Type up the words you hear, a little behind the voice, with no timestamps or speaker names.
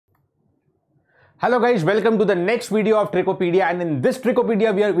Hello guys, welcome to the next video of Trickopedia, and in this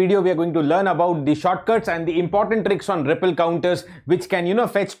Trickopedia video we are going to learn about the shortcuts and the important tricks on ripple counters which can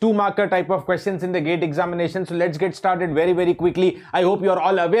fetch 2-marker type of questions in the gate examination. So let's get started very quickly. I hope you are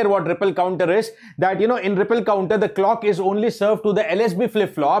all aware what ripple counter is. That in ripple counter the clock is only served to the LSB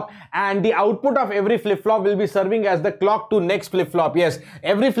flip-flop and the output of every flip-flop will be serving as the clock to next flip-flop. Yes,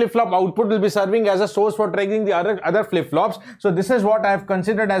 every flip-flop output will be serving as a source for triggering the other flip-flops. So this is what I have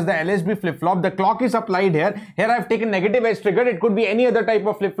considered as the LSB flip-flop. The clock is applied here. Here I have taken negative edge trigger. It could be any other type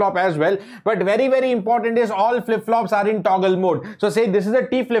of flip-flop as well. But very important is all flip-flops are in toggle mode. So say this is a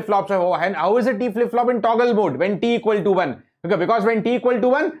T flip-flop. So and how is a T flip-flop in toggle mode? When T equal to 1. Because when T equal to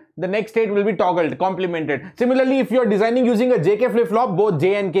 1, the next state will be toggled, complemented. Similarly, if you are designing using a JK flip-flop, both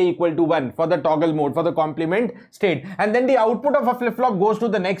J and K equal to 1 for the toggle mode, for the complement state. And then the output of a flip-flop goes to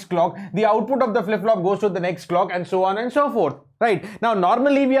the next clock. The output of the flip-flop goes to the next clock, and so on and so forth. Right. Now,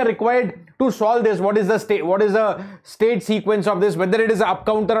 normally we are required to solve this. What is the state sequence of this? Whether it is up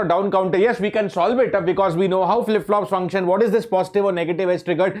counter or down counter. Yes, we can solve it because we know how flip-flops function. What is this positive or negative edge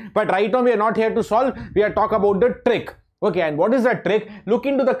triggered? But right now we are not here to solve. We are talk about the trick. Okay, and what is that trick? Look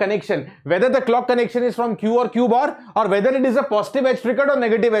into the connection, whether the clock connection is from Q or Q bar, or whether it is a positive edge triggered or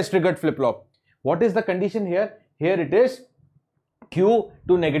negative edge triggered flip-flop. What is the condition here? Here it is Q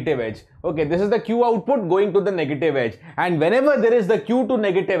to negative edge. Okay, this is the Q output going to the negative edge. And whenever there is the Q to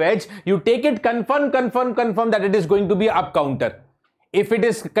negative edge, you take it, confirm that it is going to be up counter. If it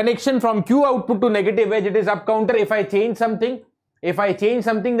is connection from Q output to negative edge, it is up counter. If I change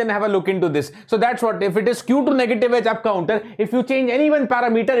something, then have a look into this. So that's what, if it is Q to negative edge up counter, if you change any one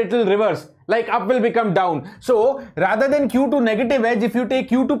parameter, it will reverse, like up will become down. So rather than Q to negative edge, if you take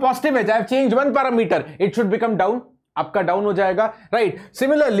Q to positive edge, I have changed one parameter, it should become down. Up ka down ho jayega, right?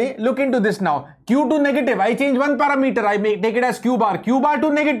 Similarly, look into this now. Q to negative, I change one parameter, I take it as Q bar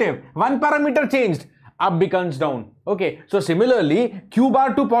to negative, one parameter changed, up becomes down. Okay, so similarly, Q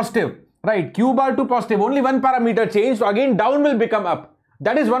bar to positive. Right, Q bar to positive, only one parameter changed, so again down will become up.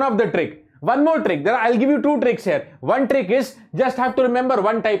 That is one of the trick. One more trick, I'll give you two tricks here. One trick is, just have to remember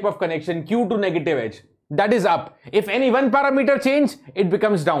one type of connection, Q to negative edge. That is up. If any one parameter change, it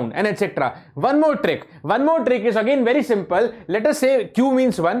becomes down, and etc. One more trick is again very simple. Let us say Q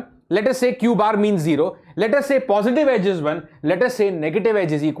means 1. Let us say Q bar means 0. Let us say positive edge is 1. Let us say negative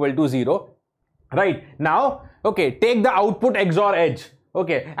edge is equal to 0. Right, now, okay, take the output XOR edge.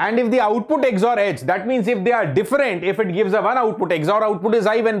 Okay, and if the output XOR edge, that means if they are different, if it gives a one output, XOR output is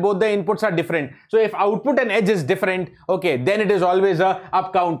I when both the inputs are different. So if output and edge is different, okay, then it is always a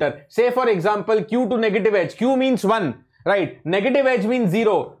up counter. Say for example, Q to negative edge, Q means 1, right? Negative edge means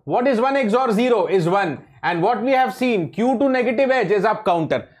 0. What is 1 XOR 0 is 1. And what we have seen, Q to negative edge is up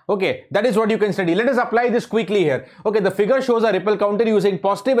counter. Okay, that is what you can study. Let us apply this quickly here. Okay, the figure shows a ripple counter using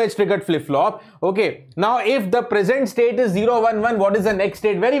positive edge triggered flip-flop. Okay, now if the present state is 0, 1, 1, what is the next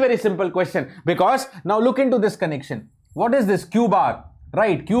state? Very simple question. Because now look into this connection. What is this? Q bar,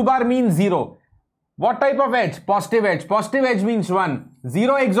 right? Q bar means 0. What type of edge? Positive edge. Positive edge means 1.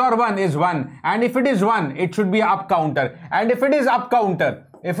 0 XOR 1 is 1. And if it is 1, it should be up counter. And if it is up counter,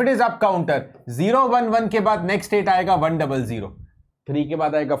 0, 1, 1 के बाद next state आएगा 1, 0, 0. 3 के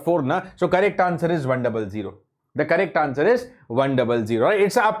बाद आएगा 4 ना. So correct answer is 1, 0, 0. The correct answer is 1, 0, 0. Right?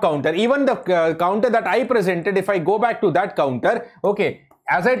 It's an up counter. Even the counter that I presented, if I go back to that counter, okay,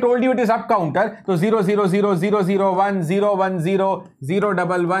 as I told you, it is up counter. So 0, 0, 0, 0, 0, 1, 0, 1, 0, 0,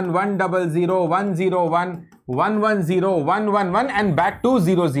 1, 1, 1, 0, 1, 0, 1, 1, 1, 0, 1, 1, 1, and back to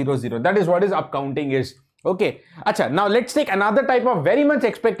 0, 0, 0. That is what is up counting is. Okay, acha, now let's take another type of very much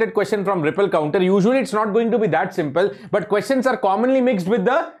expected question from ripple counter. Usually it's not going to be that simple, but questions are commonly mixed with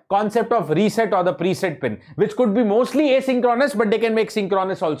the concept of reset or the preset pin, which could be mostly asynchronous, but they can make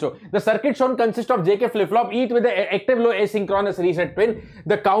synchronous also. The circuit shown consists of JK flip-flop, each with the active low asynchronous reset pin.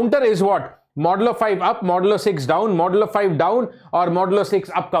 The counter is what? Modulo 5 up, modulo 6 down, modulo 5 down, or modulo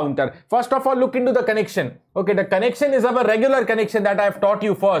 6 up counter. First of all, look into the connection. Okay, the connection is our regular connection that I have taught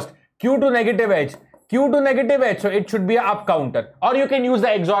you first. Q to negative edge. Q to negative edge, so it should be a up counter, or you can use the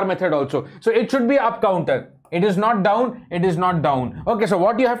XOR method also. So it should be up counter. It is not down, it is not down. Okay, so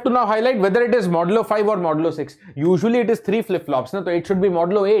what you have to now highlight, whether it is modulo 5 or modulo 6. Usually it is 3 flip-flops, no? So it should be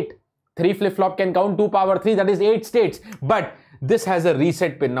modulo 8. 3 flip-flop can count 2 power 3, that is 8 states. But this has a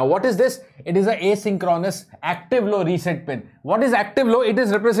reset pin. Now what is this? It is a asynchronous active low reset pin. What is active low? It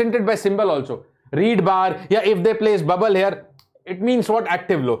is represented by symbol also. Read bar, yeah, if they place bubble here, it means what?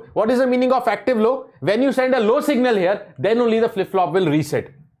 Active low. What is the meaning of active low? When you send a low signal here, then only the flip-flop will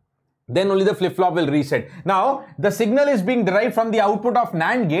reset. Now, the signal is being derived from the output of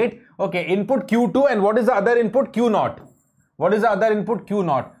NAND gate. Okay, input Q2, and what is the other input? Q0. What is the other input?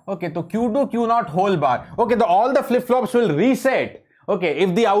 Q0. Okay, so Q2, Q0 whole bar. Okay, all the flip-flops will reset. Okay,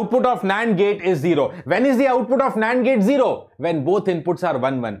 if the output of NAND gate is 0. When is the output of NAND gate 0? When both inputs are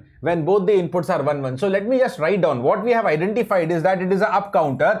 1, 1. When both the inputs are 1, 1. So let me just write down. What we have identified is that it is an up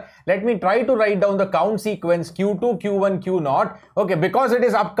counter. Let me try to write down the count sequence Q2, Q1, Q0. Okay, because it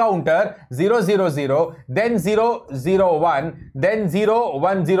is up counter 0, 0, 0, then 0, 0, 1, then 0,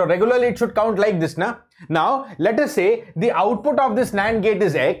 1, 0. Regularly it should count like this, na? Now, let us say the output of this NAND gate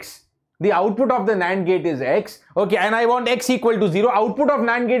is X. The output of the NAND gate is X, okay, and I want X equal to 0. Output of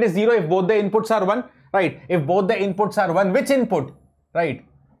NAND gate is 0 if both the inputs are 1, right? If both the inputs are 1, which input, right?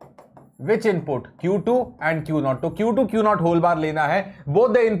 Which input? Q2 and Q0. So Q2, Q0 whole bar lena hai.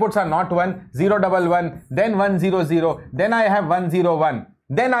 Both the inputs are not 1, 0, 1, 1, then 1, 0, 0, then I have 1, 0, 1,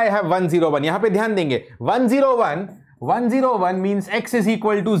 then I have 1, 0, 1. यहाँ पे ध्यान देंगे. 1, 0, 1. 1, 0, 1 means X is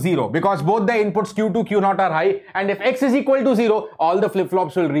equal to 0 because both the inputs Q2, Q0 are high, and if X is equal to 0, all the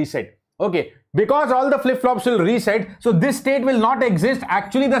flip-flops will reset. Okay, because all the flip-flops will reset, so this state will not exist.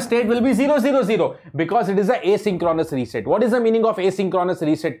 Actually, the state will be 0, 0, 0 because it is an asynchronous reset. What is the meaning of asynchronous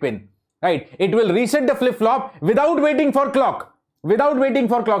reset pin? Right, it will reset the flip-flop without waiting for clock. Without waiting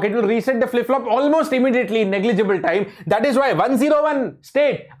for clock, it will reset the flip-flop almost immediately in negligible time. That is why 101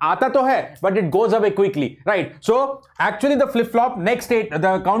 state aata to hai, but it goes away quickly, right? So actually the flip-flop next state,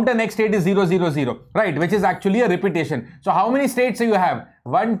 the counter next state is 0, 0, 0, right? Which is actually a repetition. So how many states do you have?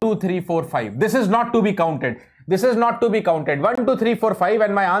 1, 2, 3, 4, 5. This is not to be counted. This is not to be counted. 1, 2, 3, 4, 5,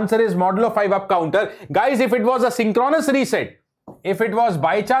 and my answer is modulo 5 up counter. Guys, if it was a synchronous reset, if it was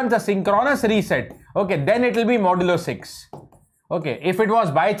by chance a synchronous reset, okay, then it will be modulo 6. Okay, if it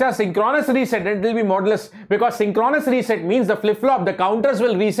was by chance synchronous reset, it will be modulus, because synchronous reset means the flip-flop, the counters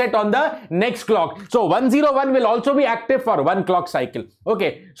will reset on the next clock. So 101 will also be active for 1 clock cycle.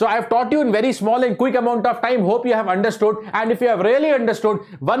 Okay, so I have taught you in very small and quick amount of time. Hope you have understood. And if you have really understood,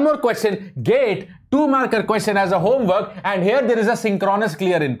 one more question, get 2-marker question as a homework, and here there is a synchronous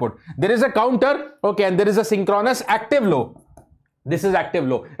clear input. There is a counter, okay, and there is a synchronous active low. This is active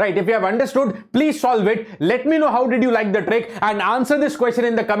low, right? If you have understood, please solve it. Let me know how did you like the trick, and answer this question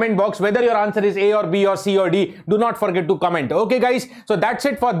in the comment box, whether your answer is A or B or C or D. Do not forget to comment. Okay guys, so that's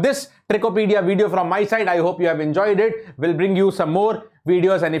it for this Trickopedia video from my side. I hope you have enjoyed it. We'll bring you some more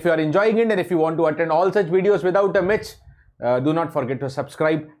videos, and if you are enjoying it and if you want to attend all such videos without a mitch, do not forget to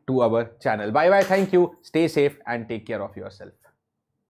subscribe to our channel. Bye bye, thank you, stay safe and take care of yourself.